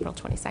City on April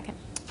 22nd.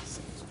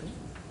 So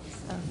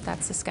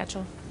that's the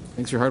schedule.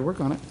 Thanks for your hard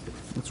work on it.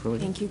 Looks really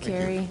good. Thank you,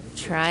 Carrie.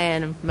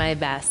 Trying my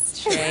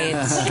best,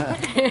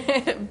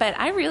 right? But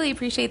I really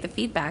appreciate the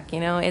feedback. You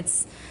know,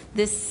 it's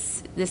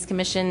this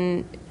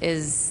commission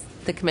is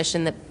the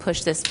commission that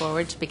pushed this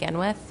forward to begin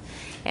with,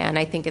 and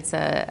I think it's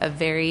a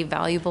very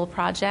valuable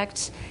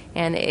project,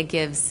 and it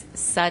gives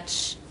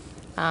such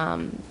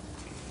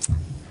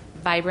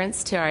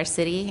vibrance to our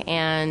city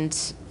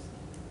and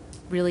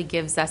really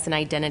gives us an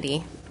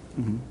identity.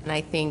 And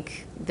I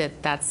think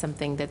that that's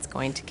something that's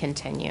going to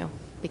continue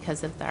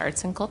because of the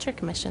Arts and Culture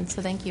Commission.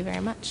 So thank you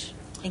very much.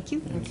 Thank you.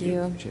 Thank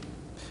you.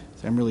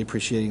 So I'm really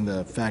appreciating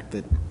the fact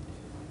that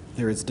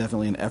there is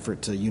definitely an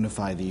effort to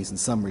unify these in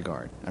some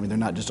regard. I mean, they're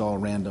not just all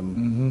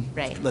random,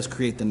 Right. let's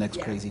create the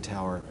next crazy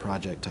tower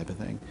project type of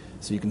thing.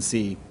 So you can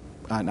see,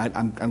 and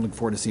I'm looking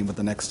forward to seeing what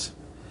the next,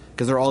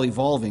 because they're all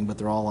evolving, but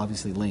they're all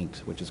obviously linked,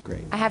 which is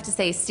great. I have to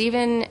say,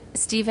 Stephen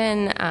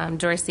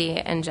Dorsey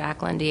and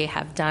Jack Lundy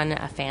have done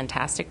a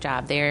fantastic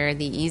job. They're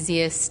the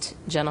easiest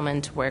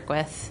gentlemen to work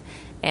with,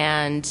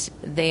 and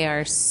they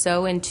are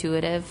so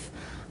intuitive.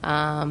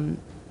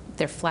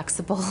 They're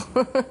flexible.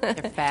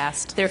 They're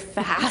fast. They're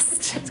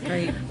fast. That's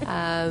great.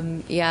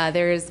 Yeah,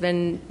 there's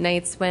been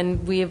nights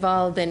when we've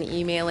all been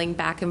emailing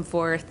back and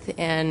forth,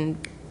 and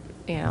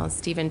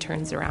Stephen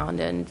turns around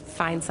and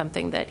finds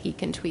something that he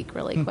can tweak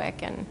really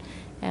quick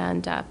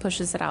and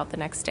pushes it out the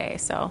next day.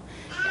 So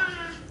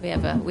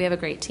yeah, we have a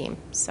great team.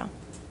 So,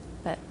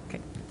 but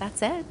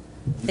that's it.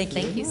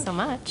 Thank you so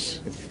much.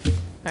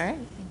 All right.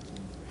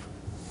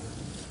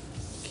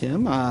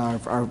 Kim,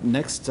 our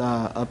next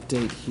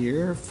update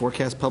here,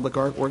 Forecast Public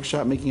Art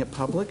Workshop, Making It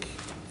Public.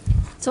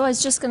 So I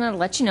was just going to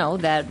let you know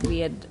that we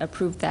had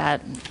approved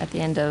that at the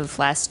end of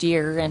last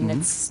year, and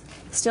it's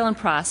still in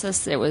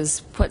process. It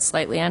was put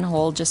slightly on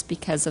hold just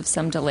because of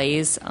some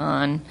delays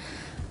on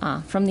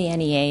from the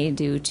NEA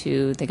due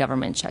to the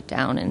government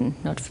shutdown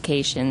and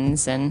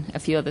notifications and a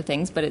few other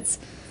things, but it's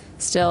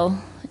still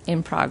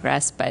in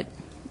progress, but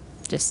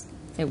just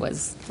it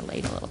was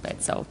delayed a little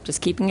bit. So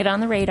just keeping it on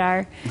the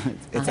radar.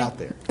 It's out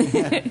there.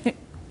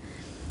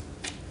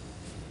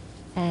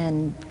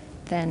 And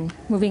then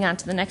moving on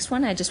to the next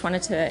one, I just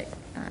wanted to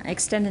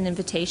extend an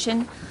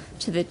invitation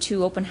to the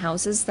 2 open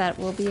houses that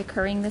will be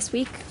occurring this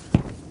week.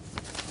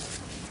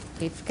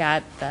 We've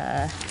got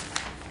I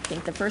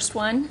think the first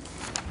one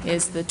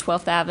is the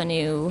 12th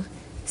Avenue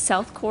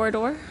South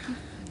Corridor,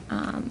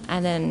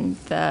 and then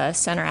the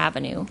Center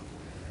Avenue.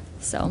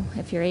 So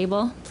if you're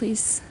able,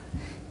 please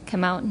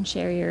come out and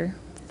share your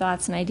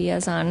thoughts and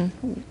ideas on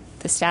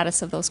the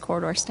status of those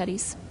corridor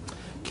studies.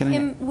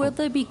 Will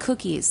there be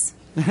cookies?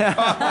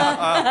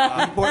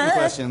 Important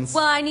questions.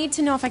 Well, I need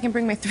to know if I can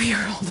bring my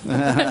 3-year-old.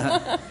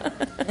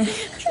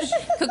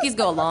 Cookies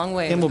go a long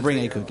way. Kim will bring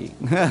a cookie.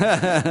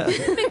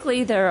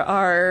 Typically, there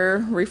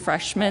are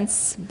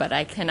refreshments, but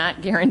I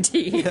cannot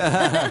guarantee.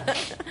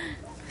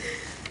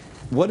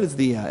 What is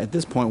the at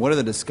this point? What are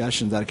the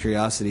discussions, out of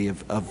curiosity,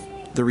 of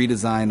the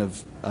redesign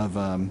of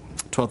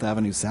 12th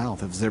Avenue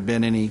South? Has there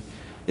been any?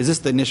 Is this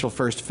the initial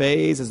first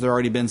phase? Has there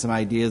already been some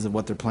ideas of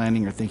what they're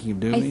planning or thinking of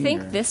doing? I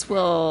think this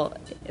will,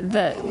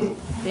 the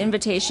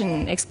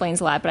invitation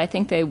explains a lot, but I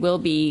think they will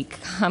be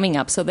coming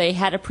up. So they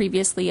had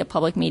previously a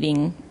public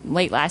meeting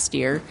late last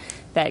year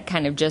that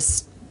kind of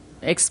just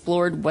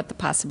explored what the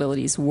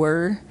possibilities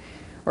were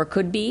or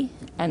could be.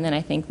 And then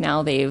I think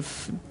now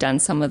they've done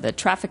some of the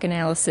traffic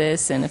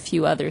analysis and a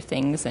few other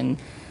things and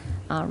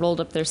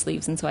rolled up their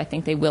sleeves. And so I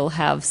think they will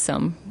have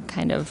some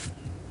kind of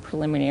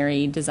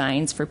preliminary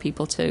designs for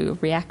people to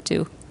react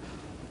to.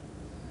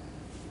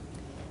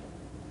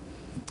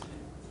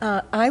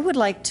 I would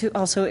like to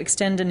also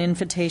extend an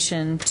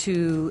invitation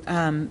to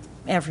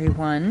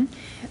everyone.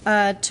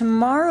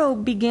 Tomorrow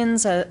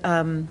begins a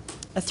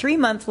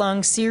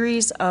 3-month-long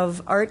series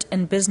of art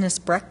and business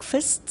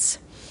breakfasts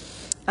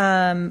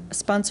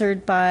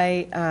sponsored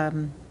by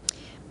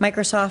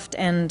Microsoft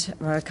and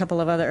a couple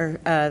of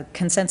other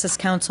Consensus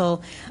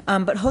Council,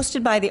 but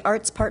hosted by the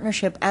Arts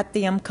Partnership at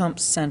the Umkomp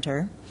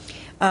Center.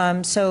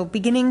 So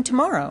beginning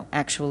tomorrow,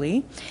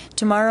 actually.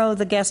 Tomorrow,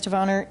 the guest of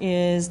honor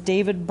is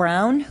David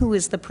Brown, who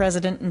is the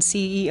president and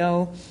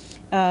CEO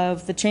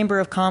of the Chamber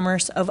of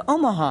Commerce of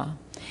Omaha.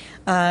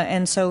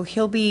 And so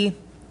he'll be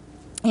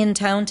in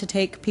town to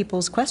take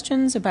people's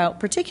questions about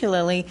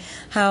particularly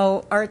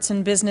how arts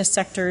and business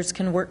sectors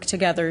can work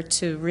together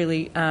to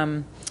really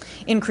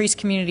increase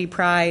community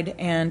pride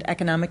and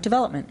economic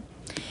development.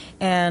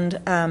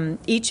 And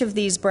each of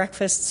these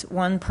breakfasts,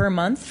 one per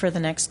month for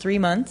the next 3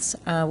 months,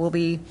 will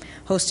be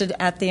hosted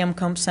at the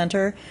Umkomp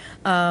Center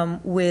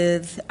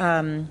with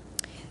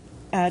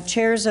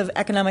chairs of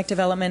economic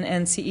development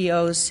and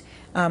CEOs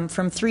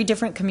from 3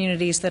 different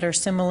communities that are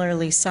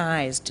similarly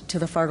sized to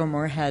the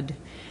Fargo-Moorhead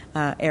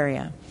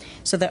area.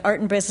 So the Art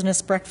and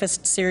Business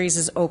Breakfast Series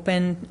is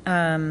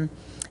open.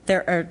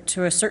 There are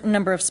to a certain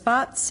number of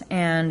spots,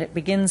 and it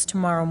begins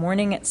tomorrow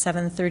morning at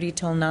 7:30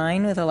 till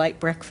 9 with a light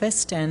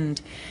breakfast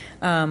and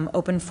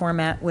open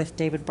format with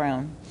David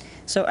Brown.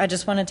 So I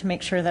just wanted to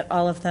make sure that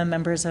all of the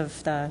members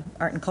of the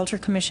Art and Culture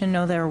Commission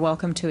know they're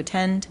welcome to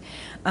attend,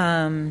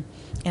 and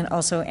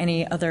also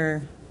any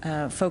other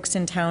folks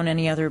in town,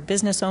 any other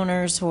business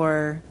owners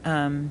or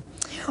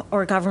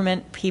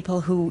government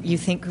people who you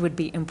think would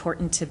be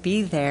important to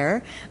be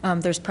there.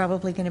 There's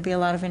probably going to be a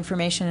lot of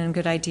information and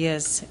good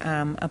ideas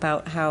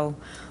about how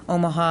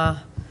Omaha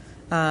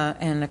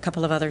and a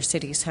couple of other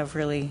cities have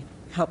really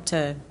helped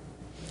to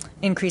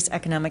increase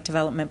economic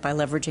development by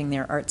leveraging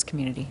their arts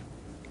community.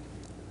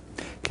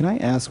 Can I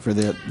ask for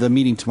the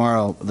meeting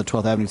tomorrow, the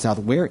 12th Avenue South,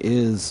 where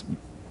is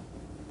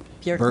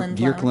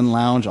Bjorklund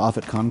Lounge off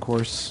at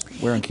Concourse?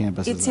 Where on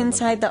campus is It's that?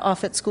 inside the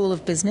Offutt School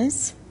of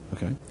Business.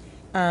 Okay.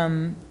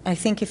 I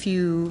think if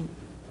you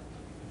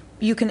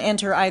can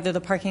enter either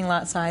the parking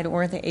lot side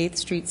or the 8th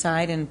Street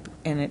side,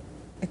 and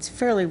it's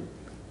fairly.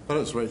 But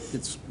it's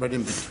right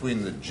in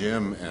between the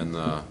gym and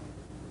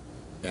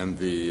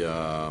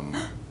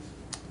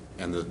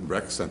the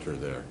rec center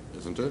there,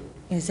 isn't it?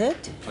 Is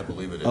it? I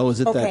believe it is. Oh,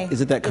 is it Okay. that?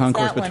 Is it that It's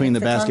concourse that one. between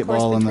It's the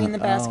basketball concourse and between the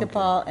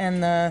basketball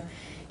and the?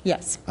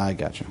 Yes, I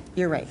gotcha.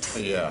 you're right.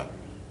 Yeah,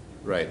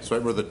 right. It's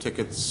right where the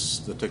ticket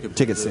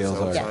Ticket sales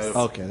are. outside of-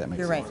 Okay, that makes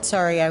You're sense. right.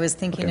 Sorry, I was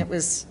thinking Okay. it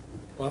was.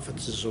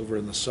 Office is over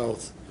in the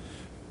southeast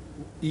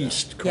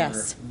corner.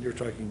 Yes. You're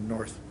talking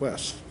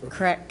northwest.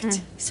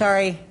 Correct.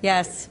 Sorry,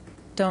 yes.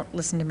 Don't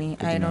listen to me.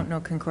 I don't know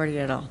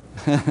Concordia at all.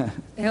 I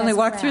only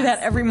walk through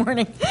that every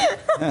morning.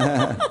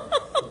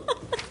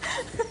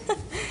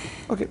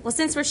 Well,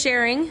 since we're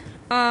sharing,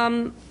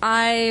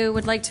 I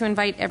would like to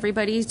invite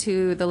everybody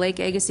to the Lake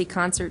Agassiz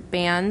Concert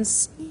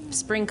Band's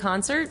spring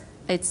concert.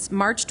 It's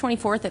March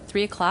 24th at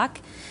 3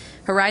 o'clock.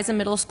 Horizon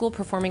Middle School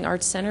Performing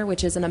Arts Center,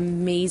 which is an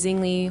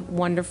amazingly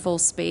wonderful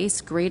space,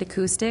 great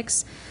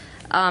acoustics.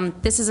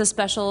 This is a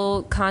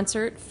special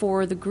concert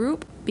for the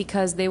group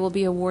because they will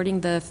be awarding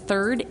the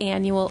 3rd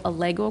annual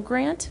Allego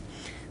grant,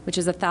 which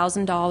is a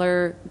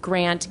 $1,000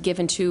 grant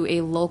given to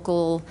a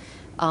local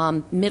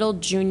middle,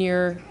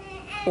 junior,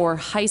 or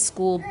high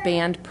school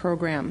band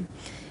program.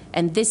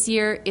 And this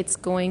year it's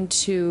going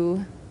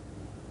to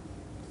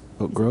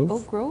Oak Grove?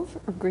 Oak Grove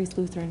or Grace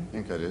Lutheran? I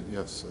think I did,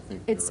 yes, I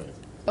think It's you're right.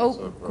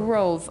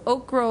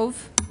 Oak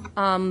Grove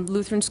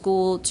Lutheran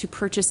School to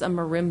purchase a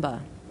marimba,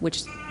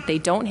 which they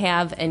don't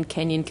have, and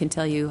Kenyon can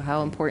tell you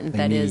how important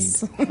that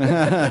is.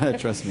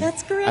 Trust me.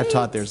 That's great. I've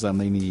taught there some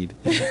they need.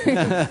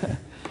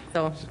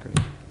 So,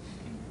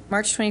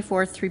 March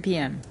 24th, 3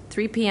 p.m.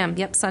 3 p.m.,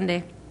 yep,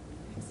 Sunday.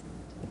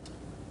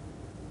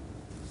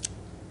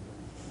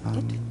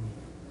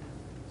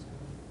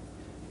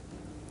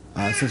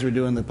 Since we're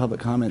doing the public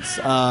comments,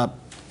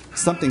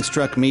 something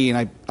struck me,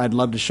 and I'd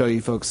love to show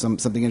you folks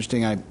something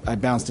interesting I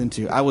bounced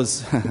into. I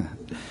was,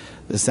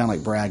 this sounds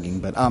like bragging,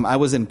 but I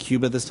was in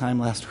Cuba this time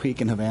last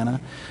week in Havana,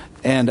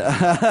 and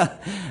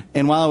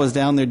and while I was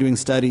down there doing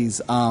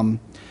studies,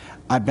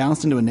 I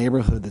bounced into a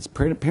neighborhood that's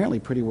apparently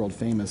pretty world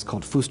famous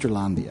called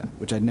Fusterlandia,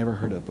 which I'd never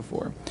heard of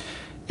before.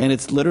 And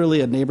it's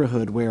literally a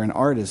neighborhood where an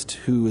artist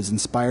who is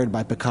inspired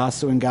by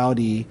Picasso and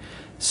Gaudi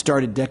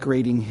started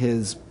decorating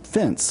his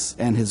fence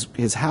and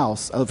his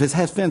house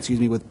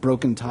with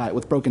broken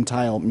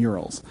tile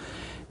murals.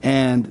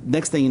 And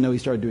next thing you know, he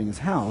started doing his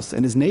house,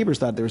 and his neighbors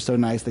thought they were so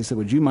nice. They said,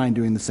 "Would you mind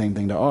doing the same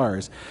thing to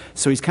ours?"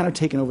 So he's kind of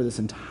taken over this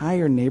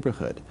entire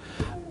neighborhood.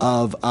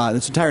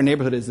 This entire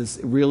neighborhood is this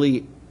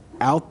really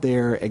out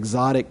there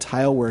exotic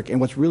tile work,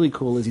 and what's really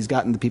cool is he's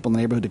gotten the people in the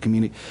neighborhood to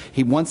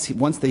communicate. Once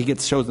he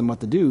shows them what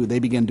to do, they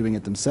begin doing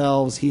it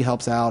themselves. He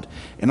helps out,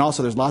 and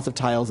also there's lots of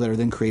tiles that are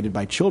then created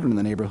by children in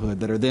the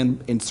neighborhood that are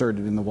then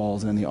inserted in the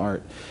walls and in the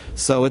art.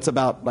 So it's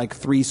about like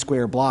 3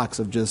 square blocks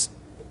of just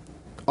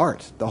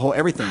art.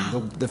 Everything,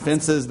 the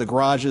fences, the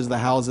garages, the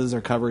houses are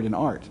covered in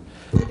art.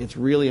 It's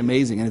really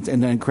amazing,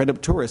 and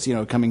incredible tourists,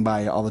 coming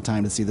by all the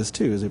time to see this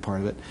too, is a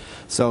part of it.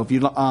 So if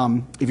you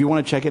want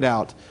to check it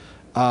out.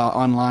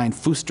 Online,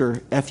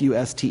 Fuster,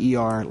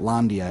 F-U-S-T-E-R,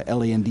 Landia,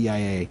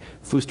 L-A-N-D-I-A,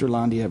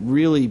 Fusterlandia,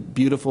 really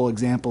beautiful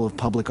example of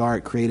public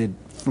art created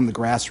from the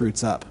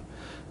grassroots up,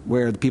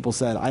 where the people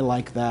said, "I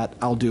like that,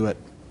 I'll do it,"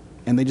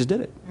 and they just did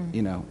it,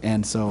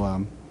 And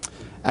so,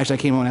 actually, I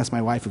came home and asked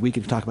my wife if we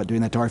could talk about doing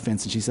that to our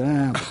fence, and she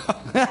said,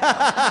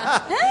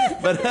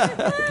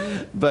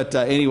 But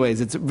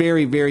anyways, it's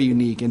very, very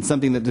unique, and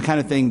something that the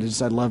kind of thing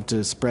that I'd love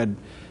to spread.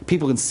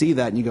 People can see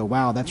that and you go,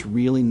 wow, that's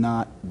really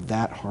not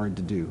that hard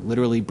to do.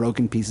 Literally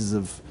broken pieces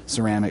of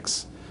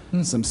ceramics,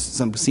 some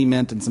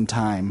cement and some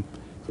time.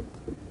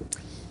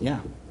 Yeah,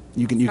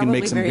 you can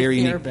make some very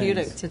unique things.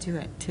 Therapeutic to do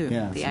it too.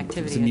 Yeah, the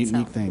activity some itself.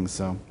 unique things.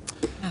 So,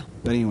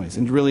 but anyways,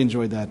 and really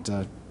enjoyed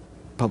that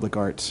public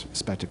art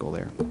spectacle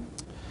there.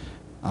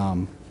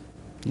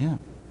 Yeah.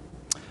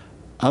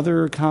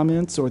 Other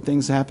comments or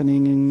things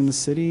happening in the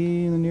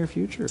city in the near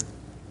future?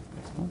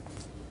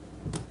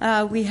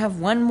 We have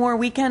one more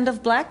weekend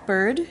of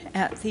Blackbird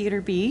at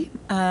Theater B.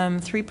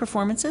 3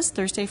 performances,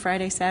 Thursday,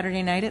 Friday,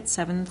 Saturday night at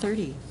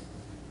 7:30.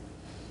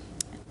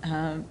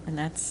 And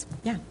that's,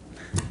 yeah.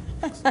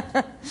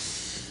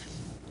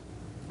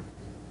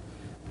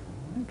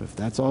 If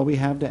that's all we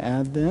have to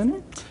add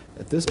then,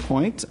 at this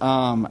point,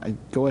 I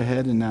go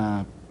ahead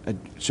and,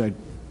 should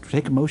I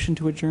take a motion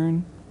to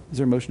adjourn? Is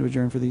there a motion to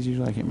adjourn for these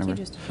usually? I can't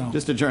remember.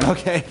 Just adjourn,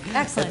 okay.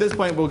 Excellent. At this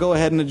point, we'll go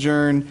ahead and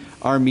adjourn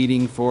our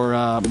meeting for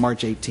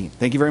March 18th.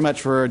 Thank you very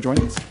much for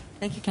joining us.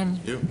 Thank you, Ken.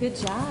 Good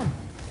job.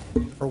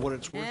 For what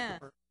it's worth. Yeah.